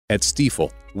At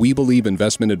Stifel, we believe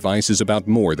investment advice is about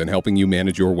more than helping you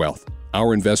manage your wealth.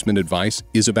 Our investment advice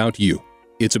is about you.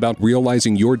 It's about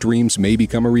realizing your dreams may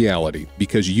become a reality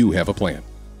because you have a plan.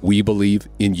 We believe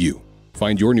in you.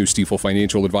 Find your new Stifel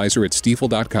financial advisor at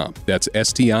stifel.com. That's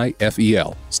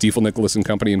STIFEL. Stifel Nicholas &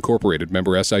 Company Incorporated,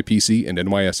 member SIPC and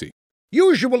NYSE.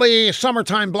 Usually, a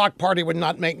summertime block party would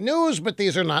not make news, but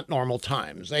these are not normal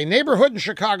times. A neighborhood in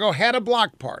Chicago had a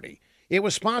block party. It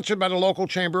was sponsored by the local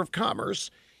Chamber of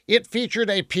Commerce. It featured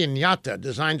a piñata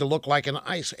designed to look like an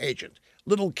ICE agent.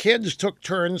 Little kids took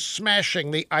turns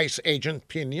smashing the ICE agent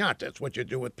piñata. That's what you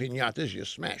do with piñatas, you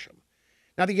smash them.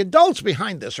 Now, the adults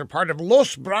behind this are part of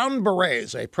Los Brown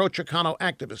Berets, a pro-Chicano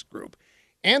activist group.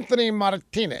 Anthony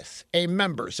Martinez, a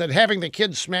member, said having the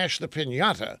kids smash the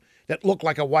piñata that looked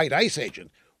like a white ICE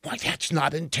agent, why, that's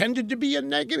not intended to be a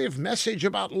negative message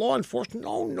about law enforcement.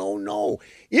 No.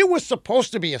 It was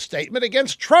supposed to be a statement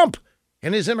against Trump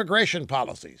and his immigration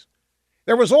policies.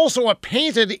 There was also a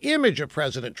painted image of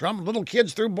President Trump. Little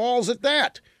kids threw balls at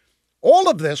that. All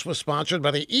of this was sponsored by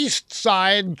the East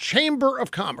Side Chamber of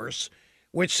Commerce,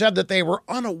 which said that they were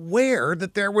unaware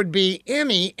that there would be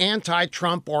any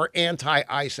anti-Trump or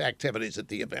anti-ICE activities at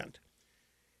the event.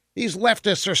 These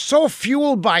leftists are so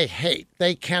fueled by hate,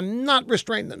 they cannot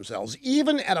restrain themselves.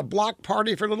 Even at a block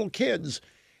party for little kids,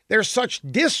 there's such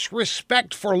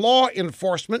disrespect for law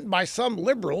enforcement by some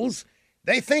liberals,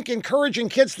 they think encouraging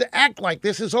kids to act like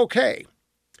this is okay.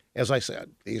 As I said,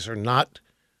 these are not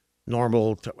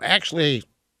normal. Actually,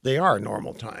 they are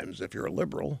normal times if you're a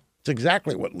liberal. It's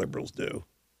exactly what liberals do.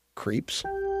 Creeps.